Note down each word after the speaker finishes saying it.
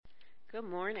Good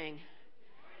morning.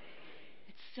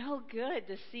 It's so good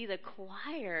to see the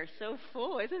choir so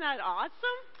full. Isn't that awesome?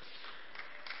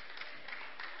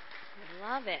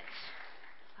 I love it.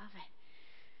 Love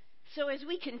it. So as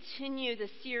we continue the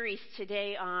series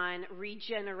today on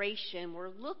regeneration, we're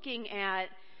looking at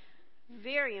a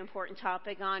very important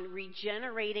topic on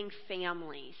regenerating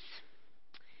families.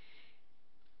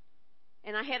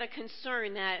 And I had a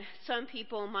concern that some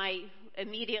people might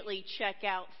immediately check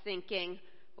out thinking,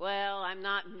 well, I'm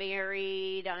not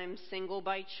married, I'm single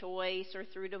by choice or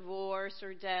through divorce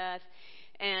or death,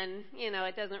 and,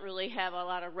 it doesn't really have a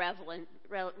lot of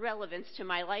relevance to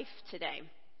my life today.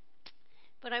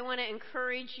 But I want to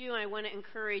encourage you, I want to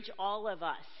encourage all of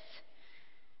us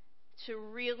to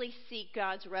really seek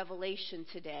God's revelation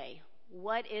today.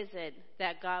 What is it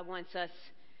that God wants us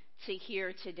to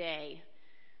hear today?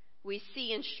 We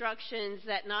see instructions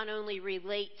that not only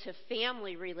relate to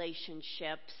family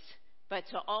relationships, but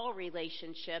to all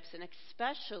relationships, and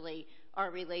especially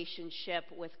our relationship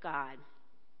with God.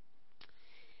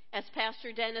 As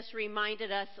Pastor Dennis reminded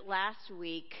us last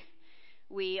week,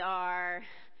 we are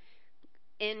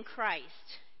in Christ,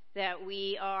 that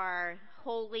we are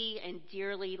holy and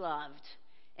dearly loved.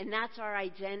 And that's our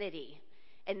identity.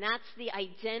 And that's the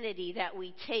identity that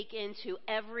we take into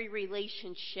every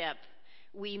relationship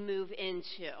we move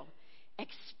into,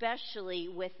 especially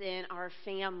within our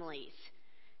families.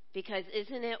 Because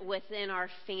isn't it within our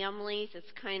families, it's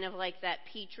kind of like that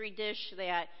petri dish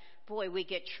that, we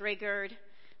get triggered.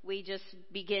 We just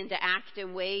begin to act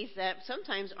in ways that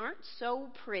sometimes aren't so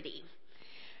pretty.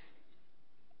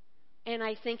 And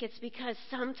I think it's because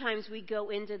sometimes we go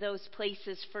into those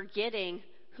places forgetting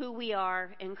who we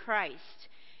are in Christ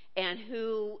and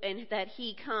that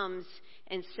He comes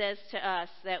and says to us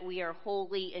that we are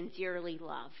holy and dearly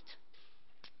loved.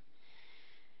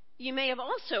 You may have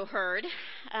also heard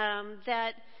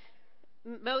that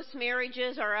most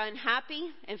marriages are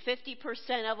unhappy and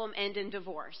 50% of them end in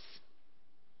divorce.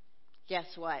 Guess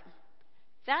what?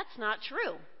 That's not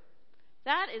true.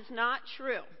 That is not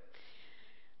true.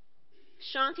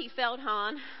 Shaunti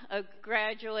Feldhahn, a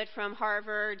graduate from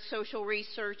Harvard, social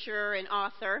researcher and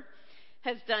author,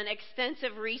 has done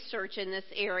extensive research in this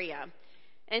area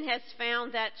and has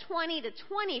found that 20 to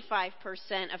 25%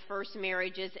 of first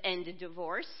marriages end in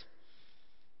divorce.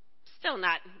 Still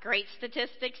not great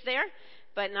statistics there,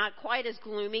 but not quite as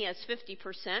gloomy as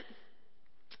 50%.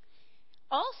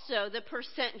 Also, the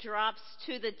percent drops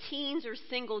to the teens or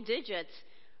single digits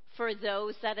for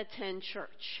those that attend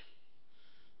church.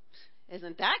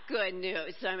 Isn't that good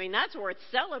news? I mean, that's worth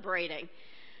celebrating.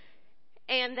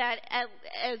 And that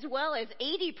as well as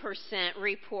 80%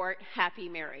 report happy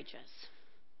marriages.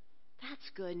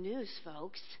 That's good news,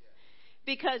 folks.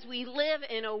 Because we live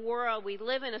in a world, we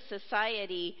live in a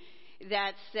society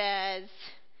that says,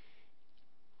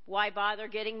 why bother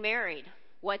getting married?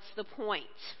 What's the point?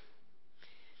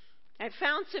 I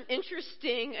found an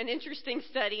interesting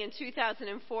study in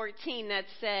 2014 that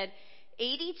said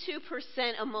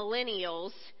 82% of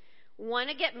millennials want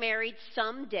to get married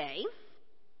someday.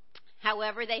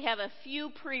 However, they have a few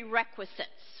prerequisites.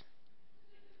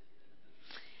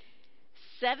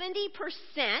 70%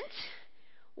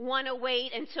 want to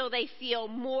wait until they feel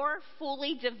more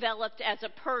fully developed as a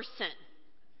person.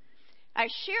 I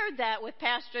shared that with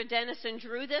Pastor Dennis and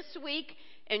Drew this week,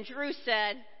 and Drew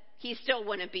said he still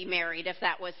wouldn't be married if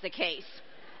that was the case.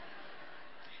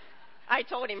 I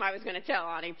told him I was going to tell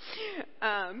on him.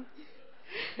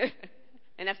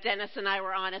 And if Dennis and I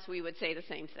were honest, we would say the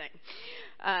same thing.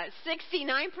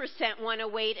 69% want to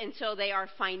wait until they are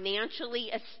financially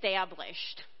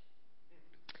established.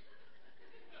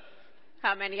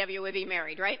 How many of you would be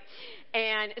married, right?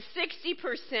 And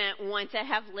 60% want to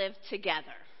have lived together.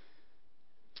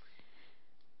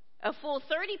 A full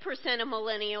 30% of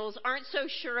millennials aren't so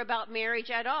sure about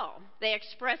marriage at all. They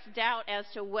express doubt as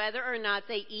to whether or not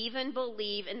they even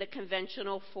believe in the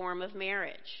conventional form of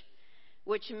marriage,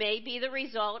 which may be the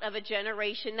result of a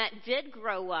generation that did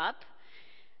grow up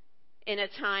in a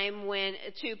time when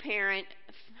a two-parent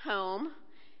home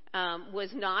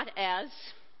was not as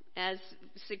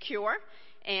secure,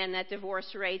 and that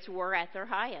divorce rates were at their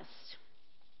highest.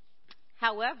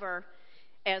 However,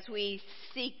 as we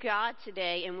seek God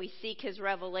today and we seek His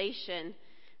revelation,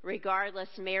 regardless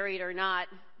married or not,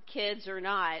 kids or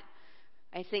not,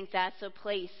 I think that's a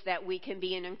place that we can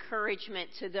be an encouragement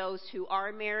to those who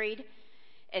are married,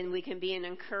 and we can be an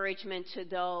encouragement to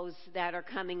those that are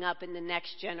coming up in the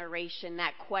next generation.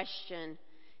 That question,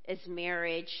 is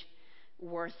marriage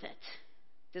worth it?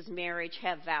 Does marriage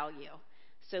have value?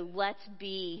 So let's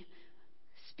be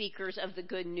speakers of the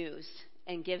good news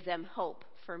and give them hope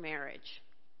for marriage.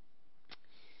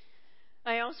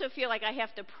 also feel like I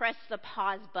have to press the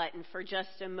pause button for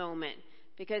just a moment,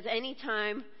 because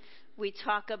anytime we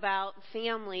talk about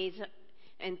families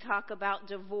and talk about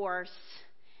divorce,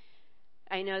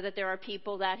 I know that there are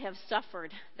people that have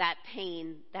suffered that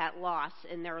pain, that loss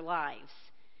in their lives.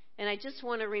 And I just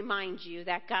want to remind you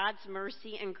that God's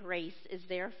mercy and grace is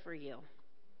there for you.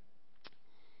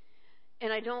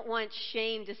 And I don't want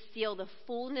shame to steal the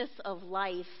fullness of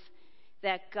life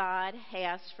that God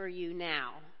has for you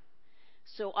now.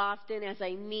 So often as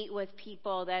I meet with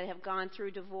people that have gone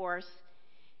through divorce,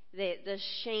 the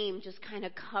shame just kind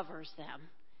of covers them.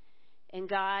 And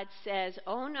God says,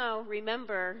 oh no,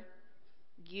 remember,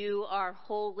 you are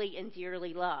holy and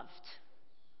dearly loved.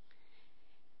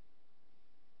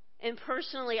 And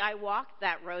personally, I walked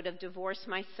that road of divorce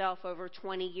myself over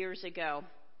 20 years ago.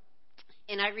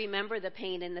 And I remember the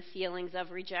pain and the feelings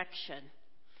of rejection.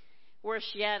 Worse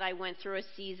yet, I went through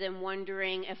a season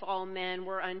wondering if all men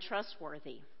were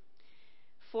untrustworthy.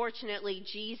 Fortunately,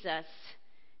 Jesus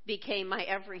became my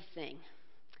everything.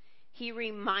 He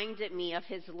reminded me of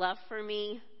his love for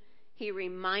me. He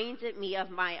reminded me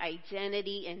of my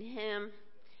identity in him.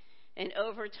 And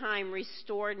over time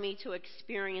restored me to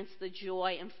experience the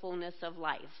joy and fullness of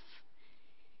life.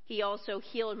 He also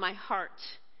healed my heart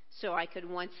so I could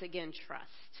once again trust.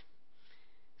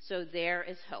 So there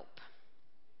is hope.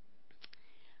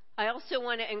 I also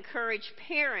want to encourage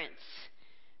parents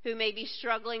who may be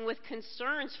struggling with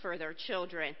concerns for their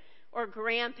children, or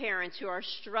grandparents who are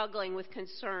struggling with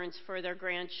concerns for their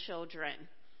grandchildren.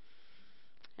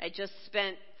 I just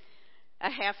spent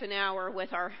a half an hour with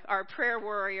our prayer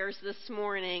warriors this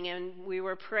morning, and we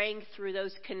were praying through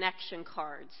those connection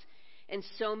cards. And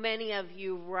so many of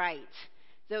you write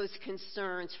those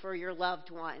concerns for your loved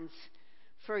ones,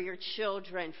 for your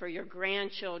children, for your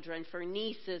grandchildren, for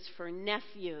nieces, for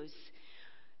nephews,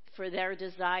 for their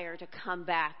desire to come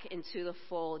back into the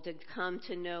fold, to come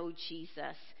to know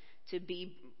Jesus,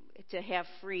 to have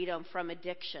freedom from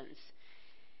addictions.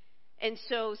 And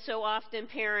so often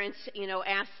parents,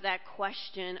 ask that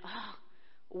question,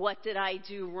 what did I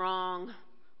do wrong?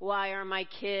 Why are my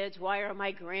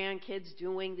grandkids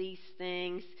doing these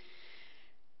things?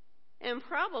 And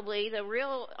probably the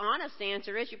real honest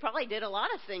answer is you probably did a lot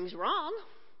of things wrong,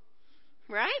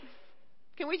 right?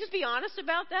 Can we just be honest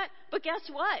about that? But guess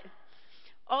what?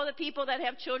 All the people that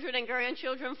have children and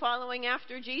grandchildren following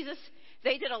after Jesus,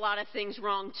 they did a lot of things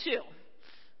wrong too.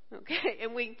 Okay,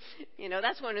 and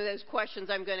that's one of those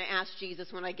questions I'm going to ask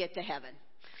Jesus when I get to heaven.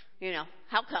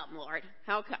 How come, Lord?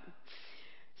 How come?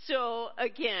 So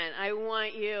again, I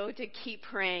want you to keep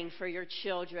praying for your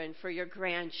children, for your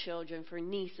grandchildren, for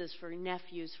nieces, for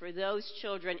nephews, for those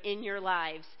children in your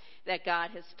lives that God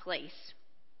has placed.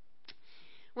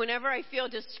 Whenever I feel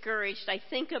discouraged, I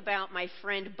think about my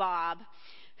friend Bob,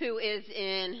 who is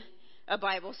in a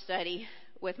Bible study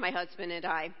with my husband and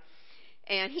I.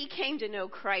 And he came to know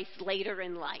Christ later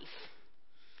in life.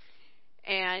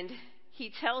 And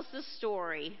he tells the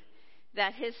story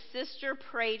that his sister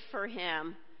prayed for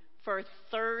him for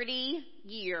 30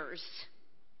 years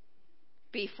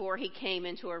before he came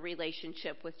into a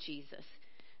relationship with Jesus.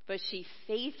 But she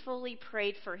faithfully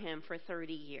prayed for him for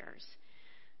 30 years.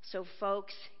 So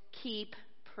folks, keep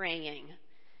praying.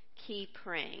 Keep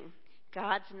praying.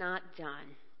 God's not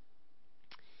done.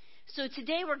 So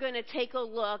today we're going to take a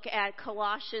look at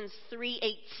Colossians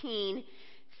 3:18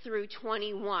 through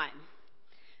 21.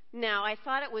 Now, I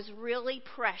thought it was really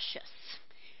precious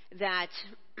that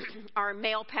our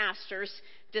male pastors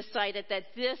decided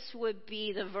that this would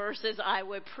be the verses I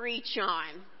would preach on.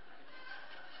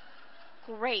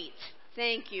 Great.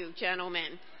 Thank you,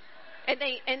 gentlemen. And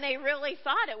they really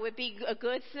thought it would be a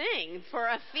good thing for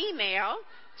a female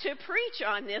to preach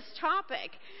on this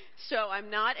topic. So I'm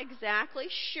not exactly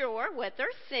sure what they're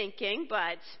thinking,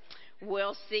 but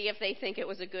we'll see if they think it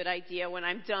was a good idea when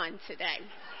I'm done today.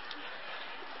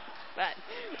 But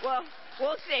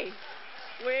we'll see.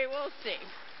 We will see.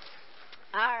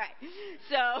 All right.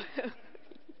 So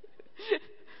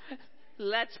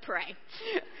let's pray.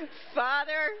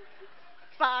 Father,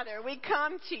 we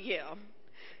come to you.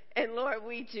 And Lord,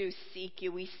 we do seek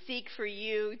you. We seek for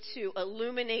you to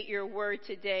illuminate your word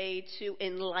today, to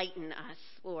enlighten us,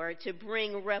 Lord, to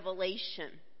bring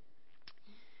revelation.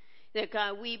 That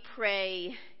God, we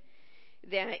pray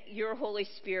that your Holy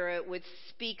Spirit would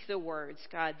speak the words,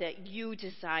 God, that you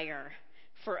desire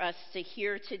for us to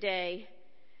hear today.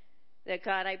 That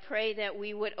God, I pray that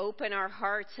we would open our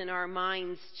hearts and our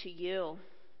minds to you.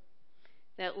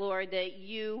 That Lord, that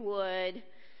you would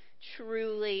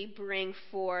truly bring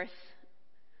forth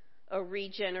a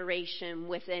regeneration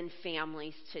within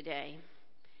families today.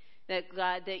 That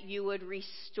God, that you would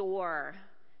restore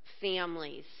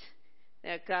families.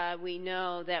 That God, we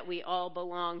know that we all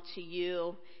belong to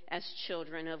you as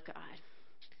children of God.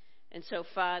 And so,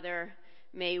 Father,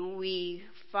 may we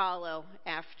follow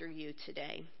after you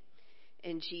today.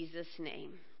 In Jesus'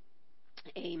 name,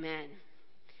 amen.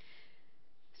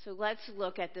 So let's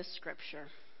look at the scripture.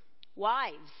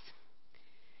 Wives,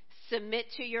 submit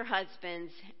to your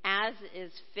husbands as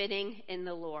is fitting in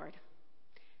the Lord.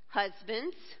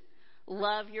 Husbands,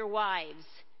 love your wives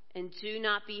and do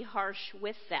not be harsh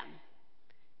with them.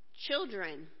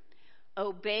 Children,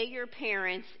 obey your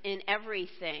parents in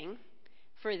everything,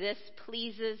 for this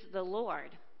pleases the Lord.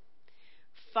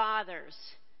 Fathers,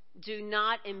 do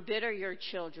not embitter your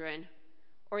children,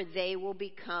 or they will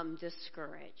become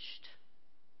discouraged.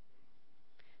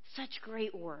 Such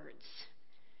great words.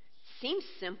 Seems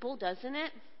simple, doesn't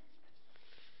it?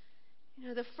 You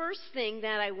know, the first thing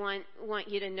that I want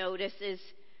you to notice is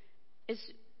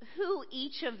who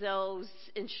each of those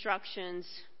instructions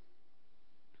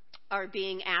are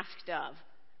being asked of.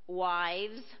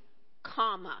 Wives,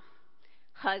 comma.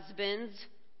 Husbands,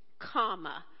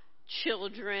 comma.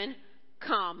 Children,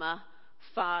 comma.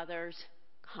 Fathers,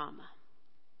 comma.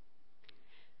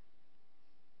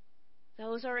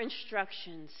 Those are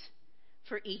instructions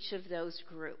for each of those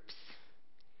groups.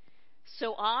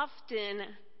 So often,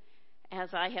 as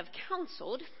I have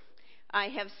counseled, I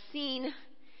have seen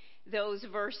those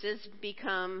verses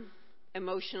become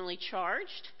emotionally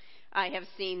charged. I have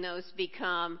seen those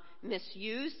become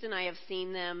misused, and I have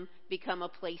seen them become a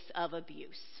place of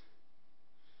abuse.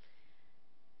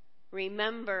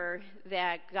 Remember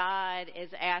that God is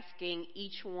asking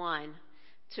each one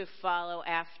to follow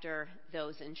after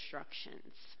those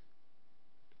instructions.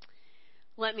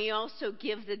 Let me also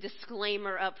give the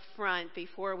disclaimer up front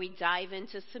before we dive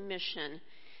into submission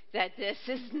that this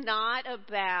is not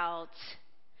about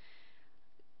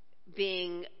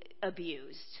being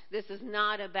abused. This is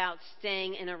not about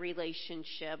staying in a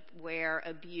relationship where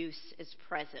abuse is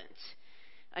present.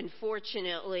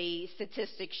 Unfortunately,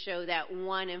 statistics show that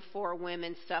 1 in 4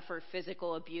 women suffer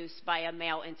physical abuse by a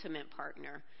male intimate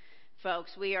partner.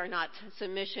 Folks,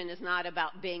 submission is not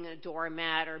about being a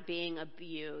doormat or being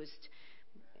abused.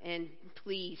 And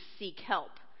please seek help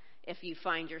if you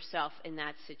find yourself in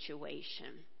that situation.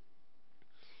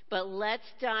 But let's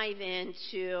dive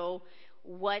into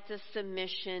what does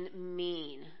submission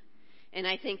mean. And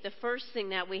I think the first thing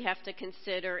that we have to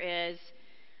consider is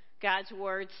God's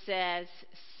word says,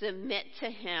 submit to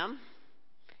him.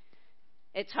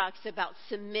 It talks about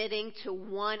submitting to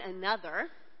one another.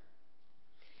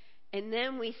 And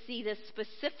then we see the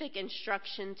specific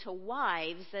instruction to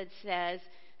wives that says,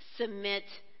 submit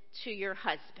to your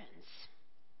husbands.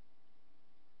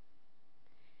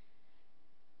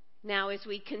 Now, as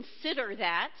we consider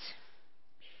that,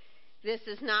 this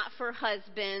is not for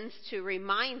husbands to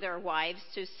remind their wives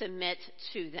to submit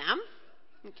to them.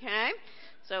 Okay?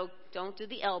 So don't do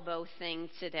the elbow thing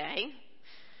today.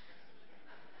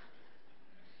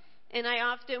 And I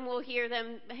often will hear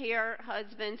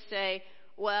husbands say,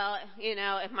 well,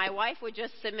 if my wife would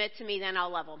just submit to me, then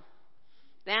I'll love them.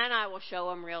 Then I will show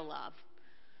them real love.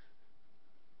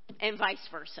 And vice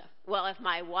versa. Well, if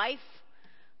my wife,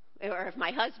 or if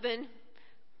my husband,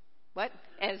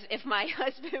 if my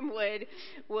husband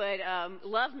would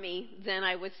love me, then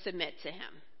I would submit to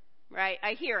him. Right?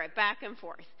 I hear it back and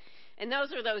forth. And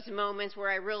those are those moments where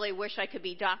I really wish I could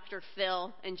be Dr.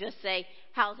 Phil and just say,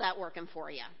 how's that working for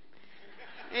you?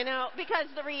 Because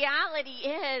the reality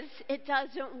is it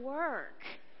doesn't work.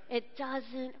 It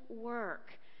doesn't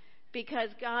work. Because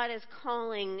God is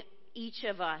calling each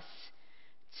of us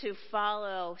to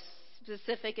follow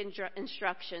specific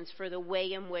instructions for the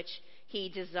way in which he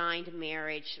designed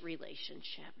marriage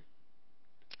relationship.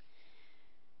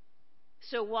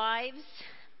 So wives,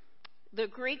 the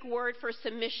Greek word for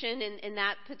submission in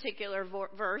that particular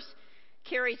verse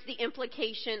carries the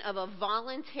implication of a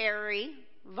voluntary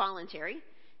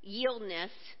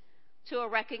yieldness to a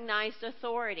recognized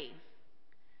authority.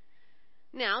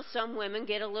 Now, some women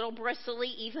get a little bristly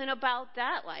even about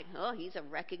that, like, oh, he's a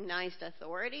recognized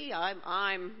authority.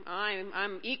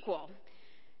 I'm equal.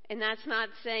 And that's not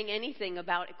saying anything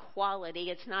about equality.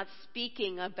 It's not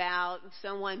speaking about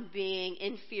someone being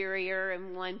inferior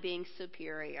and one being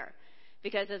superior.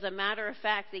 Because as a matter of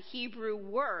fact, the Hebrew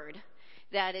word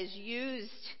that is used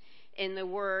in the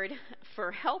word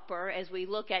for helper, as we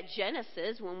look at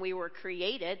Genesis, when we were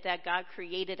created, that God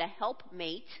created a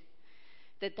helpmate,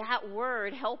 that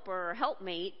word helper or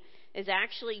helpmate is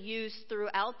actually used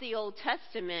throughout the Old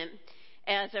Testament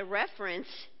as a reference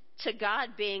to God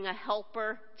being a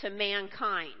helper to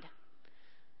mankind.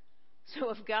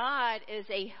 So if God is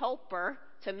a helper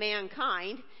to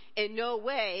mankind, In no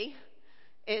way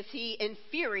is he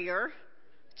inferior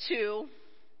to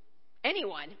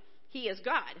anyone. He is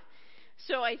God.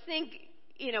 So I think,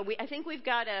 I think we've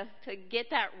got to get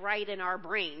that right in our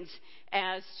brains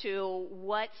as to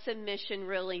what submission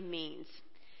really means.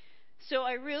 So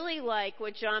I really like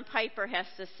what John Piper has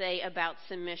to say about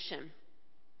submission.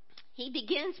 He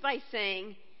begins by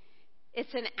saying,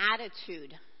 it's an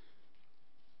attitude.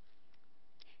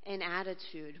 An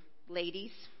attitude.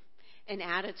 Ladies, an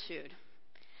attitude.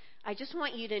 I just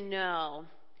want you to know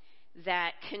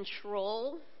that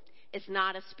control is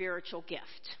not a spiritual gift.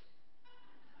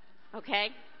 Okay?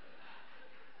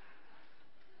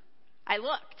 I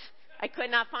looked. I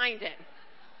could not find it.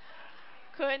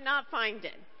 Could not find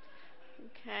it.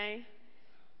 Okay?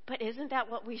 But isn't that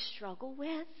what we struggle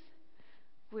with?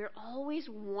 We're always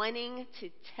wanting to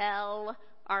tell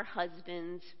our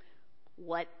husbands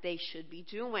what they should be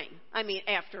doing. I mean,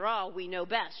 after all, we know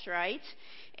best, right?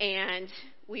 And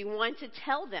we want to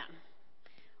tell them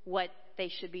what they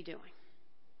should be doing.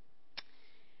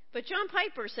 But John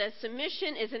Piper says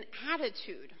submission is an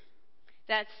attitude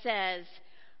that says,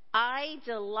 I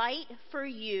delight for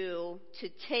you to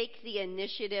take the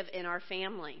initiative in our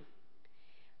family.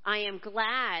 I am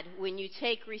glad when you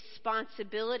take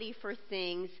responsibility for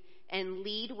things and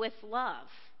lead with love.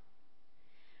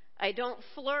 I don't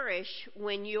flourish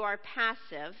when you are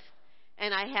passive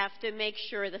and I have to make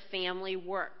sure the family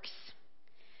works.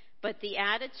 But the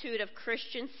attitude of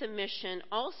Christian submission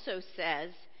also says,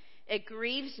 it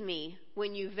grieves me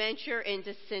when you venture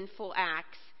into sinful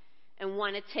acts and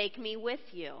want to take me with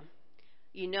you.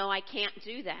 You know I can't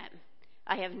do that.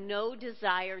 I have no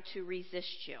desire to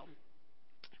resist you.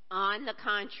 On the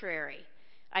contrary,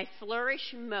 I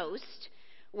flourish most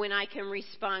when I can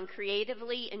respond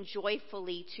creatively and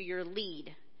joyfully to your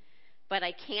lead. But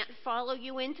I can't follow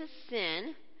you into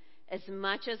sin as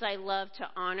much as I love to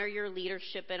honor your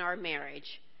leadership in our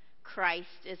marriage. Christ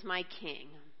is my King.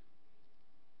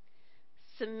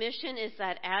 Submission is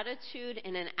that attitude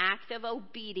and an act of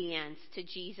obedience to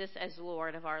Jesus as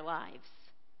Lord of our lives.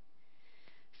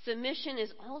 Submission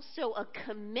is also a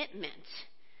commitment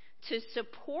to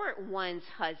support one's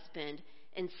husband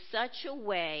in such a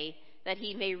way that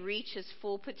he may reach his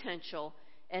full potential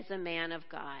as a man of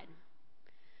God.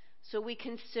 So we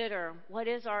consider, what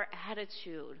is our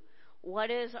attitude? What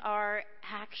is our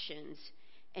actions?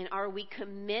 And are we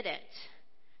committed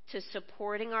to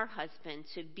supporting our husband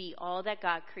to be all that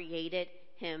God created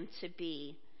him to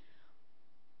be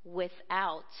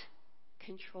without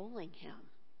controlling him?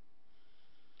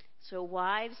 So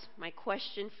wives, my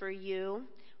question for you,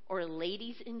 or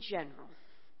ladies in general,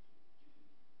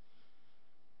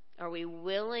 are we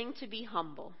willing to be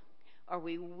humble? Are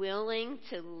we willing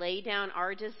to lay down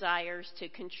our desires to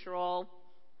control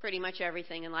pretty much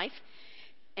everything in life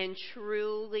and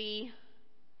truly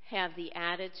have the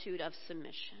attitude of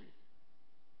submission?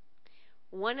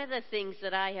 One of the things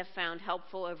that I have found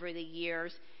helpful over the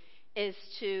years is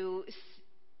to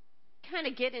kind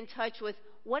of get in touch with,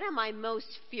 what am I most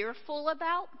fearful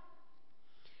about?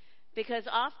 Because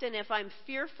often if I'm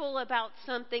fearful about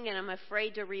something and I'm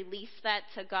afraid to release that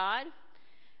to God,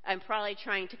 I'm probably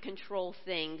trying to control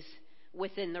things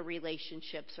within the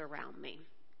relationships around me.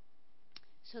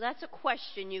 So that's a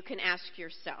question you can ask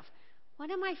yourself.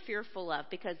 What am I fearful of?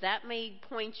 Because that may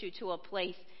point you to a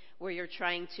place where you're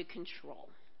trying to control.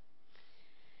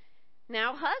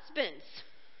 Now, husbands,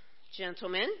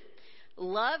 gentlemen,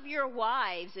 love your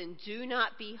wives and do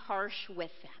not be harsh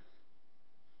with them.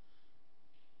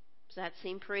 Does that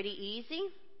seem pretty easy?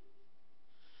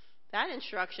 That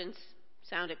instructions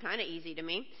sounded kind of easy to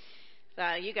me.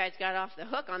 You guys got off the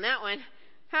hook on that one.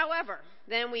 However,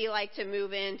 then we like to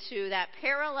move into that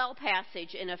parallel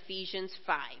passage in Ephesians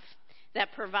 5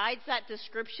 that provides that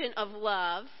description of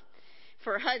love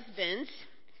for husbands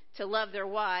to love their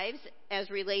wives as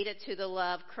related to the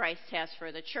love Christ has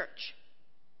for the church.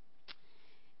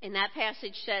 And that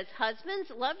passage says,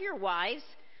 husbands, love your wives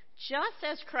just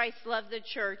as Christ loved the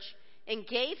church and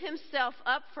gave himself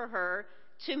up for her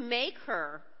to make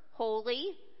her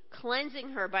holy, cleansing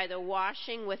her by the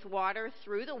washing with water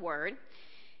through the word,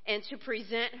 and to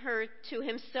present her to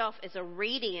himself as a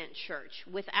radiant church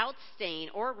without stain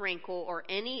or wrinkle or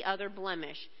any other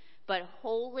blemish, but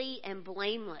holy and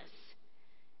blameless.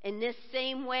 In this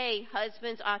same way,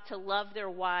 husbands ought to love their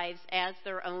wives as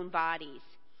their own bodies.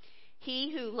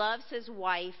 He who loves his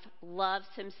wife loves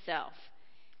himself.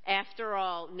 After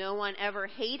all, no one ever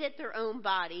hated their own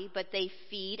body, but they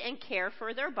feed and care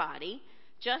for their body,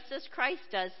 just as Christ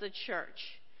does the church.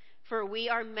 For we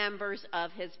are members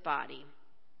of his body.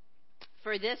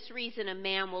 For this reason, a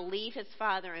man will leave his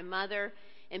father and mother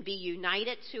and be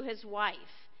united to his wife,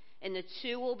 and the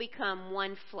two will become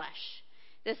one flesh.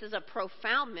 This is a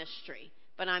profound mystery,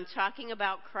 but I'm talking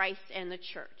about Christ and the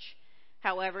church.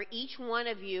 However, each one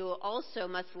of you also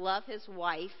must love his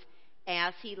wife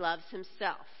as he loves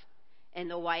himself, and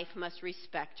the wife must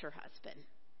respect her husband.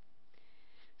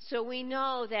 So we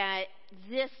know that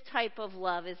this type of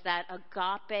love is that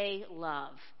agape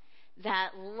love.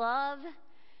 That love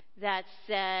that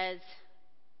says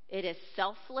it is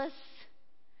selfless,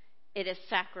 it is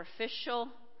sacrificial,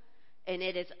 and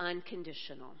it is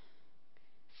unconditional.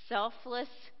 Selfless,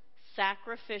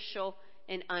 sacrificial,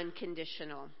 and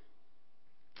unconditional.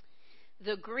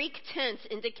 The Greek tense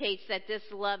indicates that this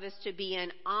love is to be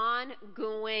an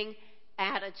ongoing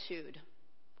attitude.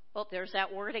 Oh, there's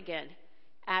that word again.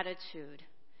 Attitude.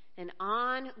 An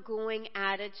ongoing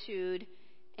attitude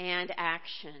and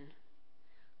action.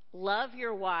 Love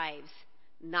your wives,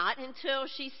 not until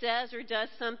she says or does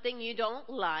something you don't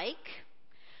like.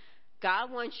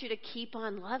 God wants you to keep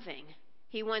on loving.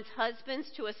 He wants husbands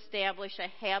to establish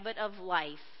a habit of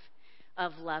life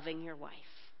of loving your wife.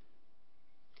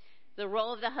 The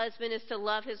role of the husband is to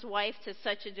love his wife to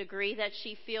such a degree that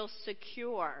she feels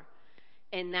secure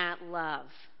in that love.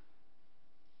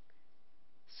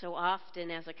 So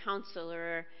often as a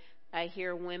counselor, I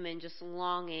hear women just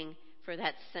longing for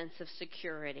that sense of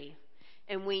security.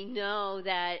 And we know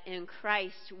that in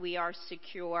Christ we are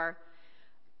secure.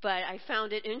 But I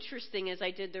found it interesting as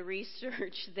I did the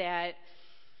research that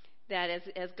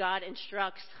as God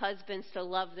instructs husbands to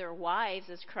love their wives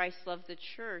as Christ loved the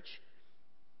church,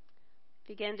 it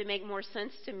began to make more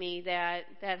sense to me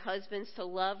that husbands to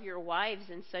love your wives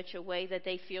in such a way that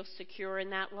they feel secure in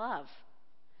that love.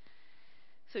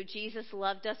 So Jesus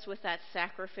loved us with that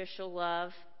sacrificial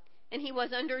love, and he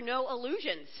was under no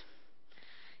illusions.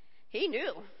 He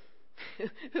knew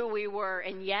who we were,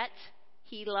 and yet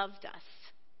he loved us.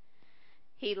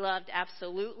 He loved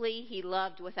absolutely. He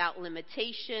loved without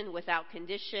limitation, without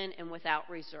condition, and without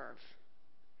reserve.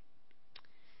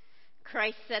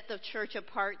 Christ set the church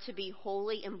apart to be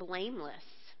holy and blameless.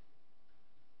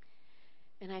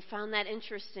 And I found that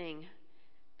interesting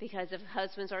because if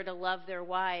husbands are to love their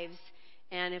wives,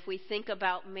 and if we think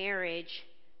about marriage,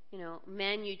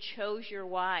 men, you chose your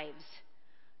wives.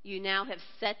 You now have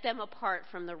set them apart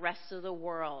from the rest of the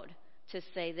world to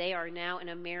say they are now in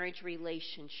a marriage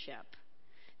relationship,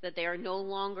 that they are no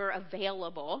longer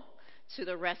available to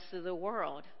the rest of the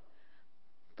world,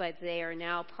 but they are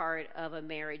now part of a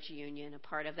marriage union, a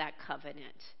part of that covenant.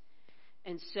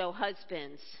 And so,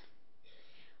 husbands,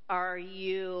 are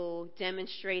you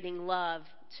demonstrating love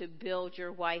to build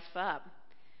your wife up,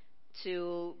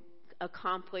 to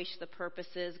accomplish the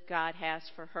purposes God has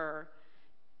for her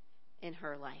in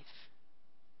her life,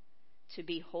 to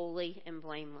be holy and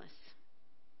blameless?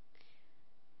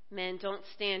 Men, don't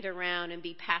stand around and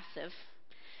be passive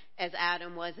as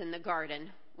Adam was in the garden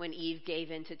when Eve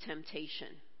gave in to temptation.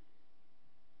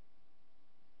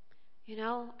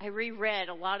 I reread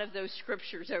a lot of those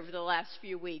scriptures over the last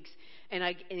few weeks, and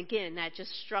again, that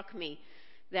just struck me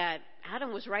that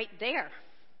Adam was right there.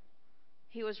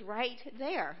 He was right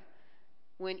there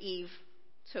when Eve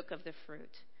took of the fruit.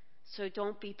 So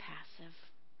don't be passive.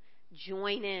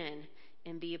 Join in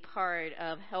and be a part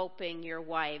of helping your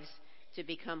wives to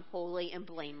become holy and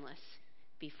blameless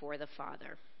before the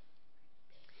Father.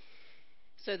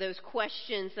 So those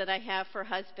questions that I have for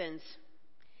husbands,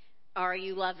 are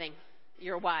you loving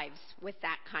your wives with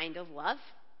that kind of love?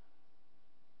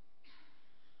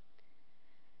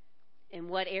 In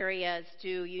what areas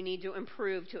do you need to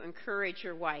improve to encourage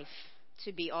your wife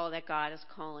to be all that God is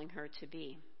calling her to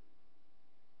be?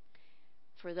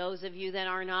 For those of you that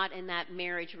are not in that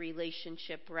marriage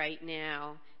relationship right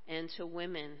now, and to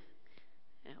women,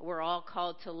 we're all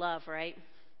called to love, right?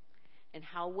 And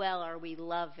how well are we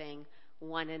loving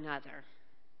one another?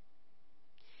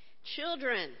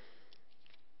 Children,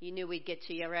 you knew we'd get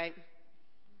to you, right?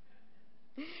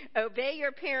 Obey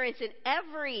your parents in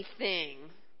everything,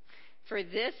 for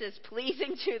this is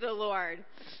pleasing to the Lord.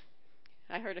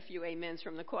 I heard a few amens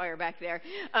from the choir back there.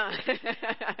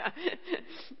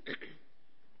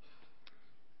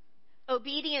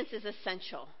 Obedience is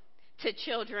essential to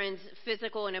children's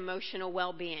physical and emotional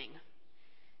well-being.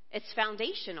 It's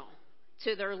foundational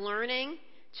to their learning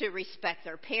to respect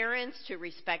their parents, to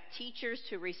respect teachers,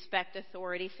 to respect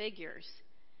authority figures.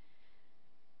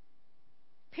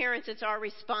 Parents, it's our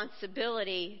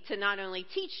responsibility to not only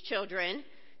teach children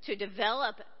to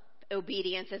develop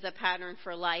obedience as a pattern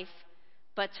for life,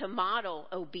 but to model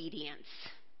obedience.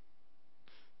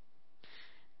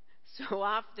 So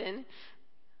often,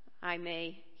 I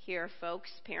may hear folks,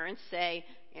 parents say,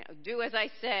 do as I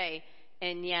say,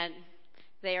 and yet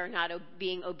they are not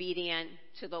being obedient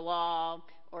to the law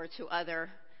or to other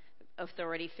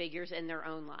authority figures in their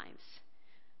own lives.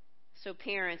 So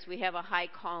parents, we have a high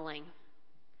calling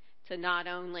to not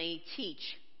only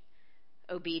teach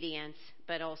obedience,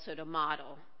 but also to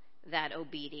model that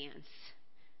obedience.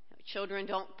 Children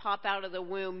don't pop out of the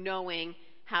womb knowing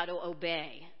how to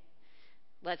obey.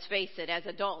 Let's face it, as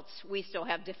adults, we still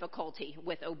have difficulty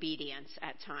with obedience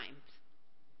at times.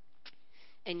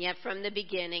 And yet from the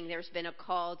beginning, there's been a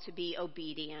call to be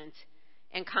obedient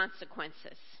and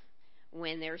consequences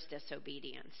when there's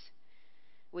disobedience.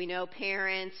 We know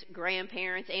parents,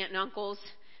 grandparents, aunt and uncles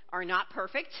are not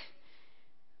perfect,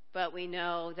 but we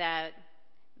know that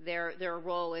their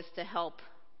role is to help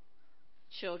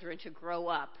children to grow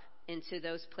up into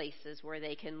those places where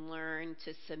they can learn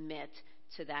to submit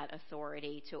to that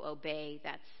authority, to obey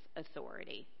that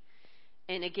authority.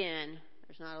 And again,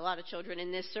 there's not a lot of children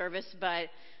in this service, but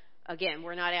again,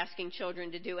 we're not asking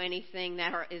children to do anything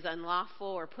that is unlawful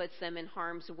or puts them in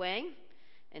harm's way.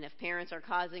 And if parents are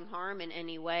causing harm in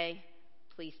any way,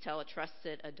 please tell a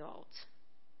trusted adult.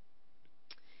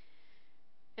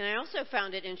 And I also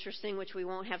found it interesting, which we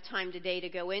won't have time today to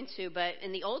go into, but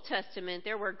in the Old Testament,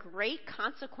 there were great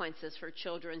consequences for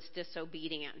children's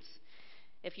disobedience.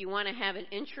 If you want to have an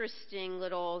interesting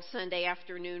little Sunday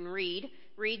afternoon read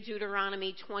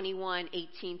Deuteronomy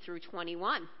 21:18 through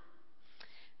 21.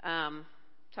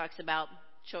 Talks about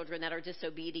children that are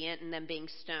disobedient and them being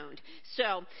stoned.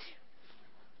 So,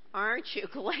 aren't you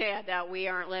glad that we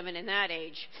aren't living in that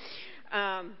age?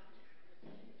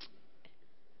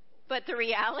 But the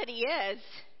reality is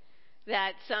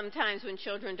that sometimes when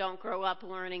children don't grow up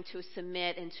learning to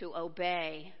submit and to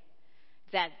obey,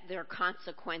 that their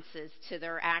consequences to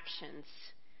their actions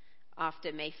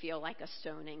often may feel like a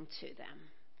stoning to them.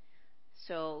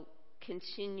 So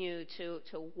continue to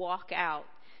walk out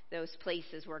those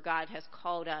places where God has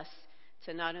called us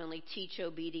to not only teach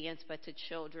obedience, but to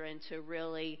children to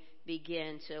really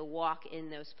begin to walk in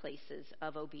those places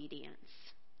of obedience.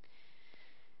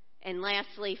 And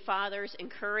lastly, fathers,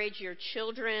 encourage your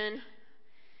children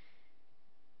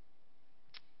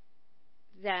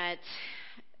that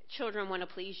children want to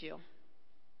please you.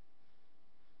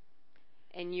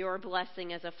 And your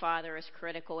blessing as a father is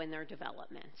critical in their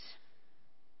development.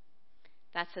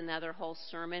 That's another whole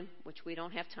sermon, which we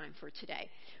don't have time for today.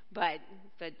 But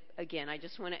again, I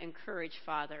just want to encourage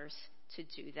fathers to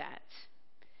do that.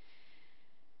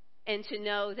 And to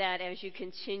know that as you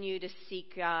continue to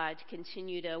seek God,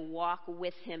 continue to walk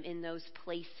with Him in those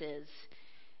places,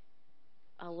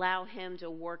 allow Him to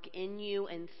work in you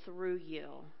and through you.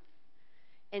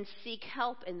 And seek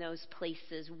help in those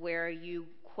places where you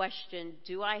question,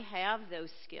 do I have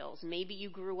those skills? Maybe you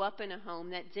grew up in a home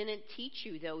that didn't teach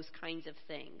you those kinds of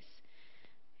things.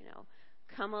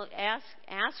 Come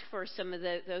ask for some of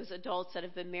those adults that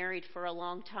have been married for a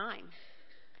long time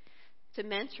to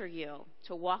mentor you,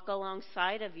 to walk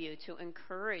alongside of you, to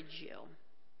encourage you.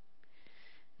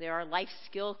 There are life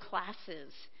skill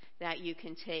classes that you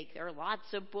can take. There are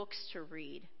lots of books to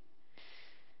read.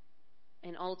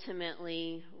 And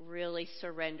ultimately, really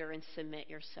surrender and submit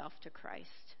yourself to Christ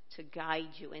to guide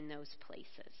you in those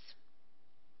places.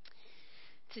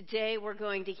 Today, we're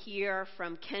going to hear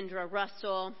from Kendra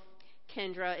Russell.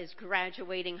 Kendra is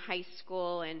graduating high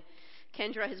school, and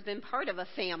Kendra has been part of a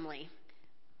family.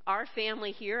 Our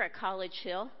family here at College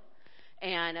Hill,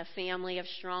 and a family of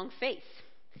strong faith.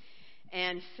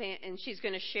 And she's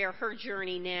going to share her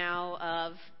journey now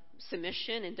of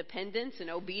submission and dependence and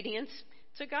obedience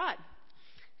to God.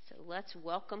 So let's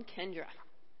welcome Kendra.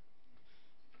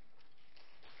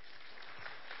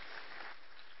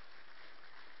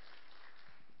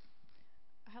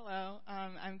 Hello,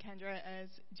 I'm Kendra, as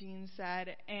Jean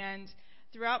said, and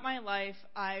throughout my life,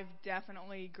 I've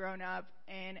definitely grown up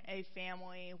in a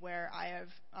family where I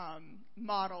have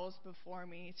models before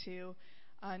me to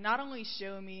not only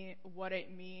show me what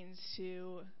it means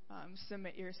to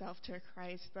submit yourself to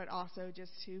Christ, but also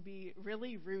just to be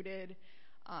really rooted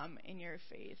in your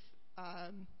faith.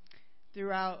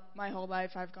 Throughout my whole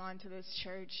life, I've gone to this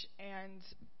church, and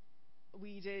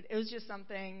it was just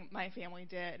something my family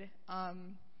did.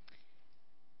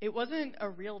 It wasn't a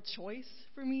real choice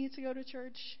for me to go to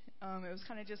church. It was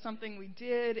kind of just something we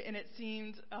did, and it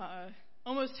seemed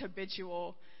almost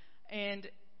habitual. And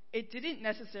it didn't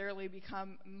necessarily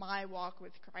become my walk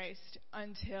with Christ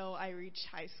until I reached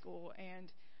high school,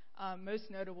 and most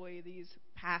notably these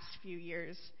past few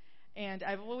years. And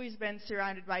I've always been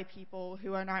surrounded by people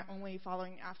who are not only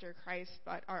following after Christ,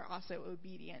 but are also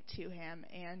obedient to Him.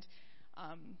 And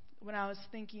when I was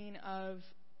thinking of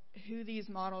who these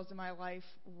models in my life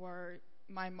were,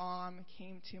 my mom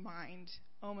came to mind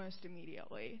almost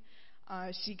immediately.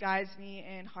 She guides me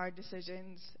in hard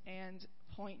decisions and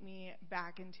point me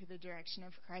back into the direction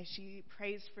of Christ. She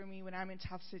prays for me when I'm in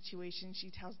tough situations. She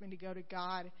tells me to go to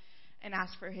God and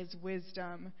ask for his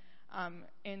wisdom,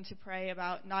 and to pray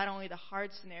about not only the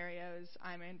hard scenarios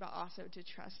I'm in, but also to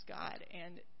trust God,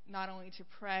 and not only to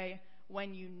pray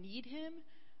when you need him,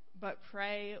 but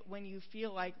pray when you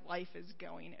feel like life is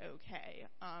going okay.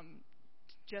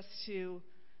 Just to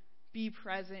be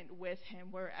present with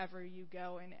him wherever you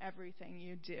go and everything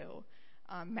you do.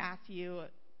 Matthew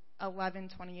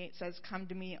 11:28 says, "Come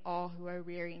to me, all who are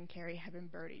weary and carry heavy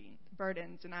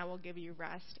burdens, and I will give you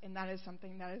rest." And that is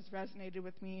something that has resonated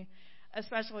with me,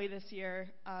 especially this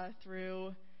year,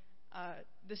 through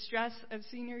the stress of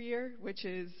senior year, which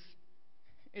is,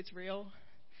 it's real.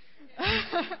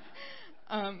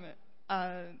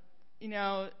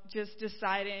 Just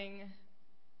deciding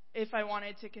if I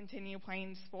wanted to continue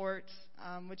playing sports,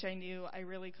 which I knew I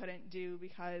really couldn't do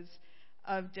because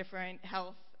of different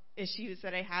health issues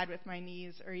that I had with my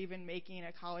knees, or even making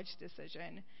a college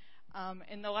decision.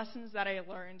 And the lessons that I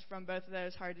learned from both of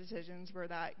those hard decisions were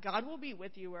that God will be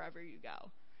with you wherever you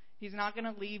go. He's not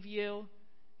going to leave you.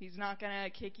 He's not going to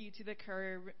kick you to the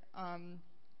curb.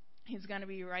 He's going to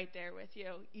be right there with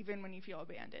you, even when you feel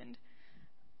abandoned.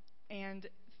 And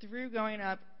through growing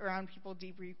up around people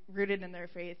deeply rooted in their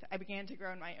faith, I began to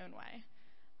grow in my own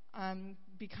way,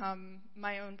 become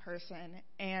my own person,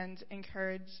 and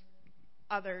encourage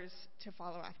others to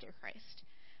follow after Christ.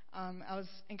 I was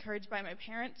encouraged by my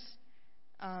parents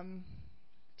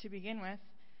to begin with.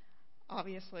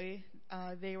 Obviously,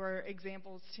 they were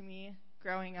examples to me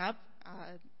growing up,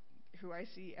 who I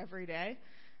see every day.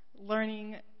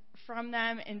 Learning from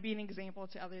them and being an example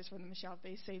to others from Michelle,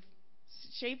 they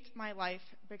shaped my life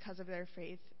because of their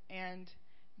faith, and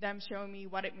them showing me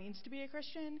what it means to be a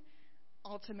Christian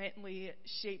ultimately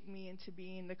shaped me into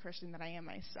being the Christian that I am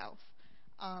myself.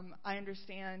 I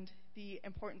understand the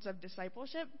importance of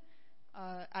discipleship.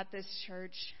 At this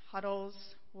church, huddles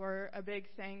were a big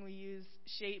thing. We use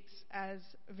shapes as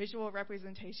visual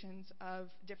representations of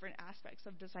different aspects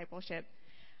of discipleship.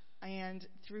 And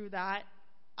through that,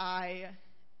 I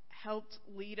helped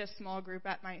lead a small group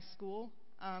at my school,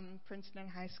 Princeton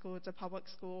High School. It's a public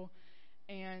school.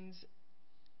 And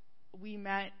we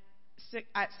met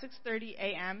at 6:30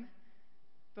 a.m.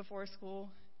 before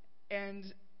school. And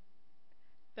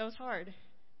that was hard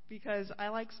because I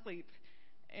like sleep,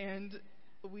 and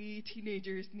we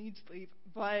teenagers need sleep.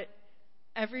 But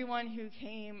everyone who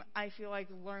came, I feel like,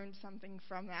 learned something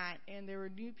from that. And there were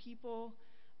new people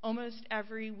almost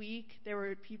every week. There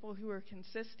were people who were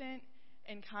consistent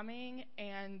in coming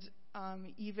and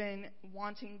even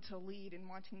wanting to lead and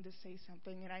wanting to say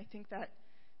something. And I think that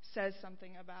says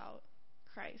something about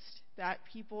Christ, that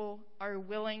people are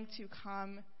willing to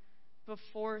come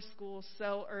before school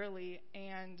so early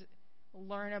and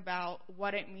learn about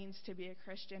what it means to be a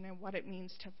Christian and what it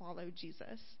means to follow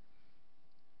Jesus.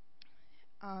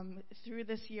 Through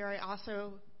this year, I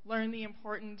also learned the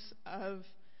importance of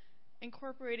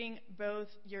incorporating both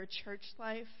your church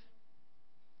life,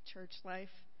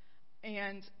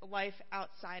 and life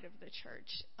outside of the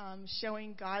church,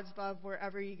 showing God's love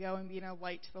wherever you go and being a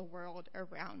light to the world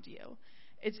around you.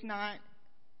 It's not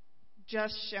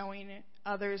just showing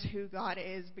others who God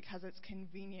is because it's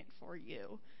convenient for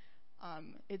you.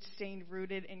 It's staying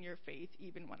rooted in your faith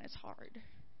even when it's hard.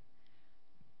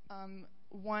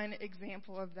 One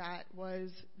example of that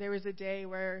was there was a day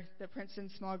where the Princeton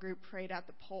small group prayed at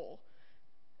the pole,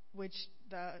 which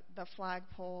the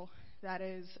flagpole that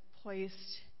is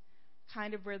placed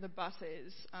kind of where the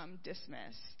buses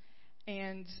dismiss.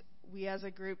 And we as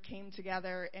a group came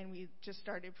together and we just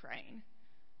started praying.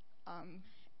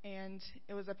 And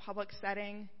it was a public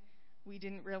setting. We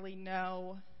didn't really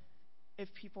know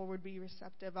if people would be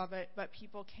receptive of it, but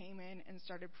people came in and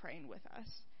started praying with us.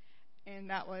 And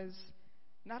that was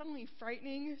not only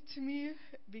frightening to me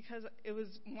because it was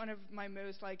one of my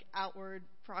most outward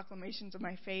proclamations of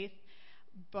my faith,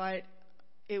 but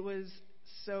it was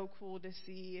so cool to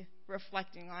see,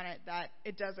 reflecting on it, that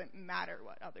it doesn't matter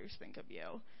what others think of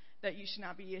you, that you should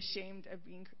not be ashamed of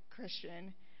being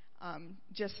Christian,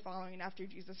 just following after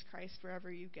Jesus Christ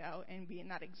wherever you go and being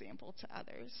that example to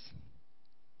others.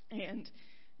 And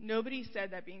nobody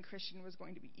said that being Christian was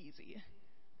going to be easy.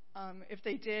 If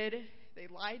they did, they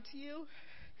lied to you.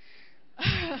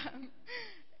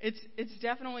 It's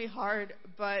definitely hard,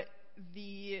 but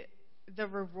the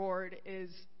reward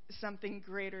is something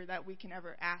greater that we can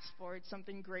ever ask for. It's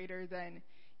something greater than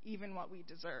even what we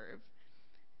deserve.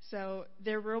 So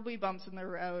there will be bumps in the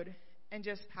road, and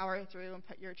just power through and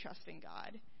put your trust in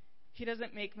God. He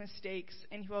doesn't make mistakes,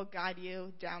 and he will guide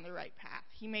you down the right path.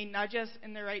 He may nudge us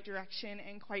in the right direction,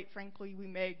 and quite frankly, we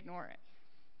may ignore it.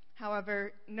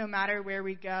 However, no matter where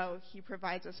we go, he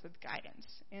provides us with guidance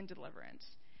and deliverance.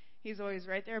 He's always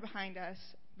right there behind us,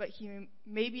 but he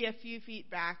may be a few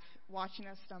feet back, watching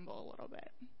us stumble a little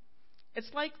bit. It's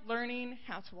like learning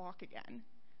how to walk again,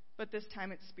 but this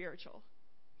time it's spiritual,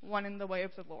 one in the way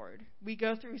of the Lord. We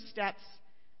go through steps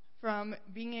from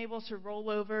being able to roll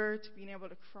over to being able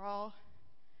to crawl,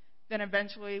 then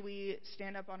eventually we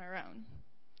stand up on our own.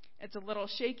 It's a little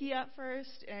shaky at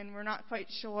first, and we're not quite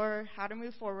sure how to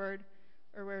move forward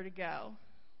or where to go.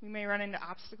 We may run into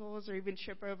obstacles or even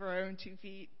trip over our own 2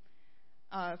 feet,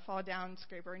 fall down,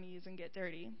 scrape our knees, and get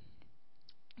dirty.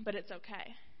 But it's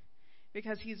okay,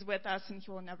 because he's with us and he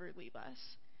will never leave us.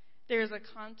 There is a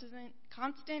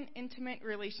constant, intimate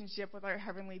relationship with our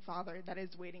Heavenly Father that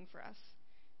is waiting for us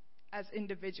as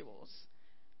individuals.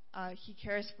 He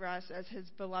cares for us as his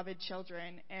beloved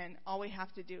children, and all we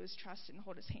have to do is trust and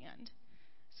hold his hand.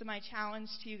 So my challenge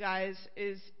to you guys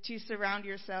is to surround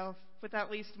yourself with at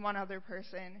least one other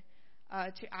person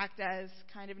to act as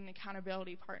kind of an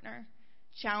accountability partner.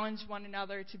 Challenge one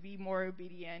another to be more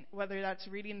obedient, whether that's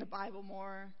reading the Bible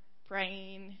more,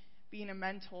 praying, being a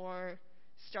mentor,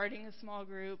 starting a small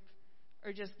group,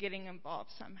 or just getting involved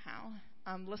somehow.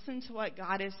 Listen to what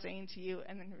God is saying to you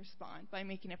and then respond by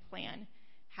making a plan,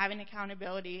 having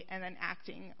accountability, and then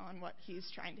acting on what he's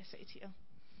trying to say to you.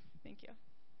 Thank you.